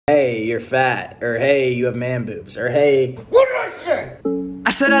hey, you're fat, or hey, you have man boobs, or hey, what did I say?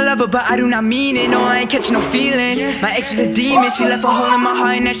 I said I love her, but I do not mean it. No, I ain't catching no feelings. My ex was a demon, she left a hole in my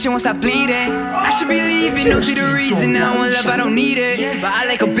heart and that shit won't stop bleeding. I should be leaving, don't see the reason. I want love, I don't need it. But I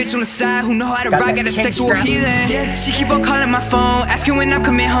like a bitch on the side who know how to rock at a sexual healing. She keep on calling my phone, asking when I'm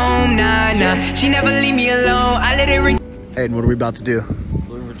coming home. Nah, she never leave me alone. I let it ring. Hayden, what are we about to do?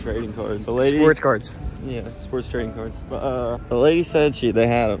 Looking for trading cards. The lady, sports cards. Yeah, sports trading cards. But the lady said they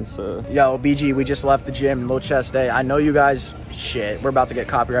had them, so. Yo, BG, we just left the gym, little chest day. I know you guys, shit, we're about to get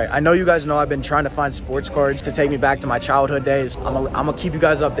copyright. I know you guys know I've been trying to find sports cards to take me back to my childhood days. I'm gonna keep you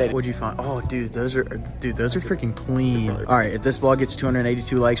guys updated. What'd you find? Oh, dude, those are freaking clean. All right, if this vlog gets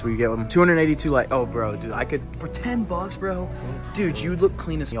 282 likes, will you get them? 282 likes. Oh, bro, dude, I could, for 10 bucks, bro. Dude, you look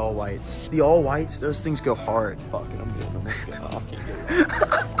clean as the all whites. The all whites, those things go hard. Fuck it, I'm getting them. Let's go. I can't get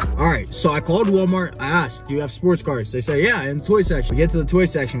them. All right, so I called Walmart. I asked, do you have sports cards? They say, yeah, in the toy section. We get to the toy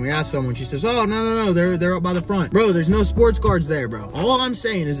section. We ask someone. She says, oh, no, they're up by the front. Bro, there's no sports cards there, bro. All I'm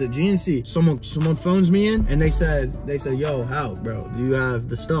saying is at GNC, someone phones me in and they said, yo, Halk, bro, do you have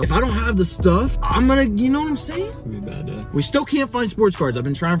the stuff? If I don't have the stuff, I'm gonna, you know what I'm saying? It'll be a bad day. We still can't find sports cards. I've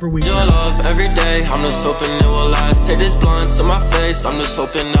been trying for weeks. Your love every day. I'm just hoping it will last. Take this blunt to my face. I'm just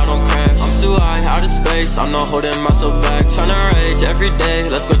hoping I don't crash. I'm too high, out of space. I'm not holding myself back. Tryna rage every day.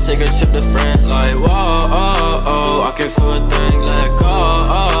 Let's go take a trip to France. Like, whoa, oh, I can feel a thing. Let go,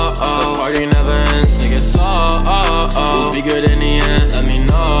 the party never ends. Take it slow, we'll be good in the end. Let me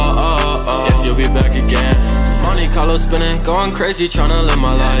know, if you'll be back again. Money, Carlo spinning, going crazy, tryna live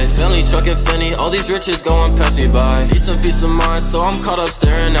my life. Family trucking Finny, all these riches going past me by. Need some peace of mind, so I'm caught up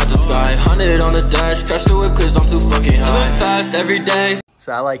staring at the sky. 100 on the dash, crash the whip cause I'm too fucking high. Living fast every day.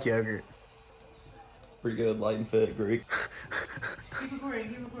 So I like yogurt. Pretty good, light and fit, Greek. Keep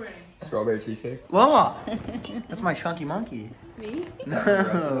recording. Strawberry cheesecake. Whoa, that's my chunky monkey. Me?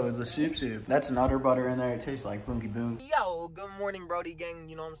 No, the soup. That's nutter butter in there. It tastes like boonky boom. Yo, good morning, Brody gang.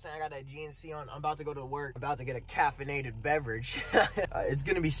 You know what I'm saying? I got that GNC on. I'm about to go to work. About to get a caffeinated beverage. It's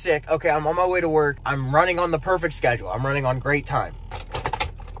gonna be sick. Okay, I'm on my way to work. I'm running on the perfect schedule. I'm running on great time.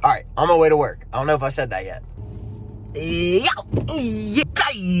 All right, on my way to work. I don't know if I said that yet. Yo,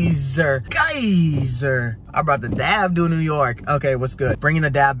 geyser. I brought the dab to New York. Okay, what's good? Bringing the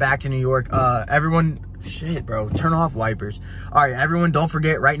dab back to New York. Everyone, shit, bro, turn off wipers. All right, everyone, don't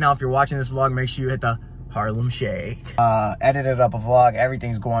forget right now, if you're watching this vlog, make sure you hit the Harlem Shake. Edited up a vlog.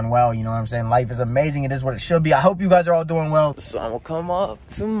 Everything's going well. You know what I'm saying? Life is amazing. It is what it should be. I hope you guys are all doing well. The sun will come up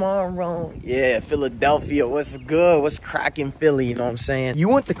tomorrow. Yeah, Philadelphia. What's good? What's cracking Philly? You know what I'm saying? You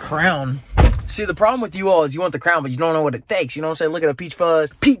want the crown. See, the problem with you all is you want the crown, but you don't know what it takes. You know what I'm saying? Look at the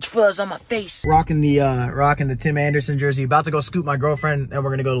peach fuzz on my face. Rocking the Tim Anderson jersey. About to go scoop my girlfriend, and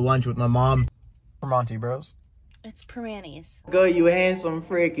we're gonna go to lunch with my mom. For Monty Bros. It's Permanis. Good, you handsome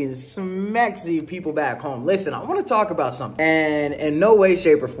freaking smexy people back home. Listen, I want to talk about something. And in no way,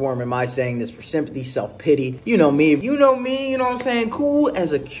 shape, or form am I saying this for sympathy, self-pity. You know me. You know what I'm saying? Cool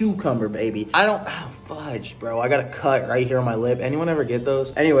as a cucumber, baby. Fudge, bro. I got a cut right here on my lip. Anyone ever get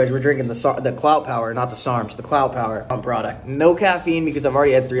those? Anyways, we're drinking the Clout Power, not the SARMs, the Clout Power product. No caffeine because I've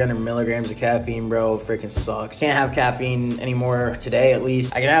already had 300 milligrams of caffeine, bro. Freaking sucks. Can't have caffeine anymore today, at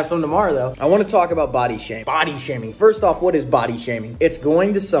least. I can have some tomorrow, though. I want to talk about body shame. Body shaming. First off, what is body shaming? It's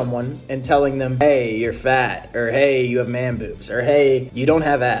going to someone and telling them, hey, you're fat, or hey, you have man boobs, or hey, you don't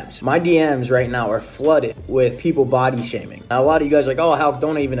have abs. My DMs right now are flooded with people body shaming. Now, a lot of you guys are like, oh, Halk,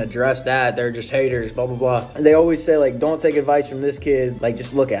 don't even address that. They're just haters, blah, blah, blah. And they always say, like, don't take advice from this kid. Like,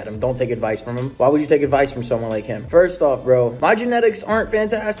 just look at him. Don't take advice from him. Why would you take advice from someone like him? First off, bro, my genetics aren't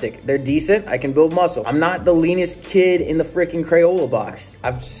fantastic. They're decent. I can build muscle. I'm not the leanest kid in the freaking Crayola box.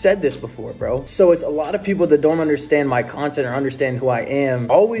 I've said this before, bro. So it's a lot of people that don't understand my content or understand who I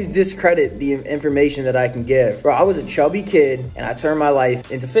am. Always discredit the information that I can give. Bro, I was a chubby kid and I turned my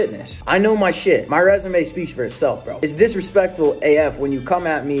life into fitness. I know my shit. My resume speaks for itself, bro. It's disrespectful AF when you come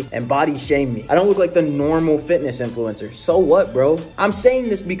at me and body shame me. I don't look like the normal fitness influencer. So what, bro? I'm saying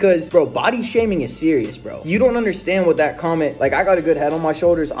this because, bro, body shaming is serious, bro. You don't understand what that comment, like, I got a good head on my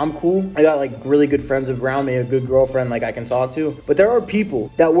shoulders. I'm cool. I got like really good friends around me, a good girlfriend like I can talk to. But there are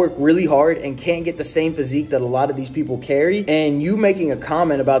people that work really hard and can't get the same physique that a lot of these people carry. And you making a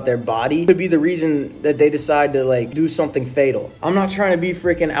comment about their body could be the reason that they decide to like do something fatal. I'm not trying to be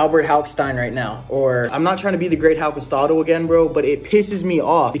freaking Albert Halkstein right now, or I'm not trying to be the great Hal Costado again, bro, but it pisses me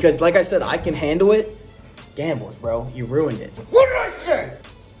off because like I said, I can handle it. Gambles, bro. You ruined it. What did I say?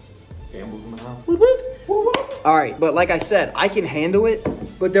 Gambles in the house. Woot, woot. All right, but like I said, I can handle it.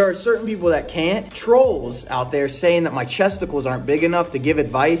 but there are certain people that can't. Trolls out there saying that my chesticles aren't big enough to give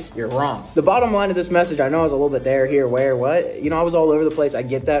advice, you're wrong. The bottom line of this message, I know I was a little bit there, here, where, what. You know, I was all over the place, I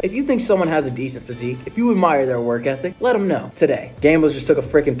get that. If you think someone has a decent physique, if you admire their work ethic, let them know today. Gambles just took a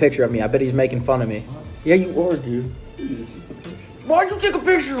freaking picture of me. I bet he's making fun of me. Yeah, you are, dude. Why'd you take a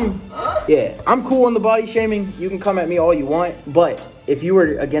picture of me? Huh? Yeah, I'm cool on the body shaming. You can come at me all you want, but if you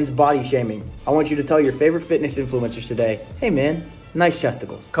were against body shaming, I want you to tell your favorite fitness influencers today, hey man, nice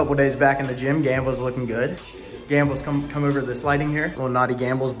chesticles. Couple days back in the gym, Gamble's looking good. Gamble's come over to this lighting here. Little naughty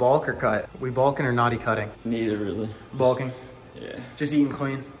Gamble's bulk or cut? We bulking or naughty cutting? Neither really. Bulking? Yeah. Just eating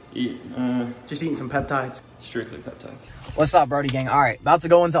clean? Just eating some peptides? strictly peptides. What's up, Brody gang? All right, about to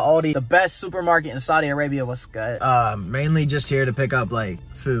go into Aldi, the best supermarket in Saudi Arabia. What's good? Mainly just here to pick up like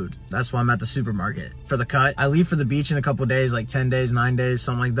food. That's why I'm at the supermarket for the cut. I leave for the beach in a couple days, like 10 days, 9 days,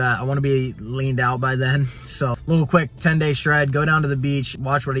 something like that. I want to be leaned out by then. So little quick 10-day shred, go down to the beach,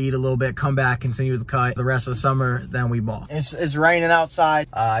 watch what I eat a little bit, come back, continue the cut. The rest of the summer, then we ball. It's raining outside.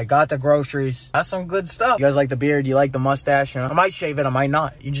 I got the groceries. That's some good stuff. You guys like the beard? You like the mustache? You know? I might shave it, I might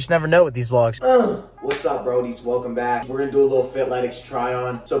not. You just never know with these vlogs. What's up, Brodies? Welcome back. We're gonna do a little Fitletix try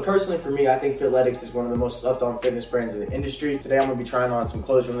on. So personally for me, I think Fitletix is one of the most slept on fitness brands in the industry. Today I'm gonna be trying on some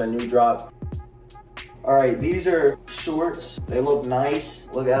clothes from the new drop. All right, these are shorts. They look nice.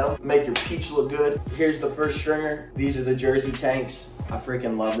 Look at them. Make your peach look good. Here's the first stringer. These are the jersey tanks. I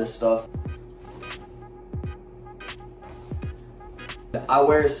freaking love this stuff. I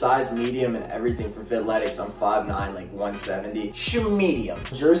wear a size medium and everything from Fitletix. I'm 5'9", like 170. Medium.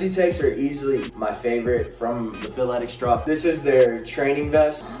 Jersey tanks are easily my favorite from the Fitletix drop. This is their training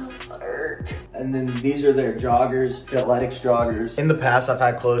vest. And then these are their joggers, Fitletix joggers. In the past, I've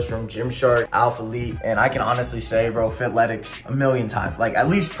had clothes from Gymshark, Alphalete, and I can honestly say, bro, Fitletix a million times. Like, at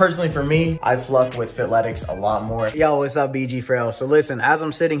least personally for me, I've fluffed with Fitletix a lot more. Yo, what's up, BG Frail? So listen, as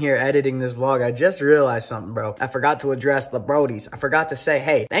I'm sitting here editing this vlog, I just realized something, bro. I forgot to address the Brodies. I forgot to say,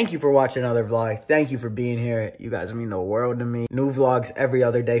 hey, thank you for watching another vlog. Thank you for being here. You guys mean the world to me. New vlogs every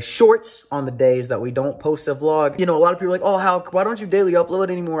other day. Shorts on the days that we don't post a vlog. You know, a lot of people are like, oh, Halk, why don't you daily upload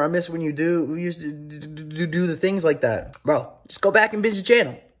anymore? I miss when you do. We used to do the things like that. Bro, just go back and binge the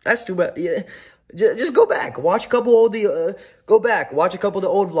channel. That's too bad. Yeah. Just go back, watch a couple old go back, watch a couple of the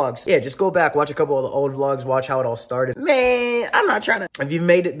old vlogs. Yeah, just go back, watch a couple of the old vlogs, watch how it all started. Man, I'm not trying to. If you've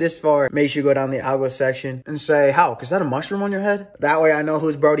made it this far, make sure you go down the algo section and say, Halk, is that a mushroom on your head? That way I know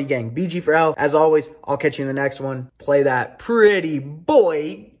who's Brody gang. BG for L. As always, I'll catch you in the next one. Play that pretty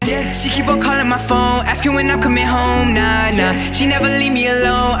boy. Yeah, she keep on calling my phone, asking when I'm coming home, nah. She never leave me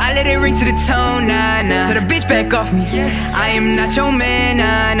alone, I let it ring to the tone, nah. Tell the bitch back off me, I am not your man,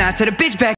 nah. Tell the bitch back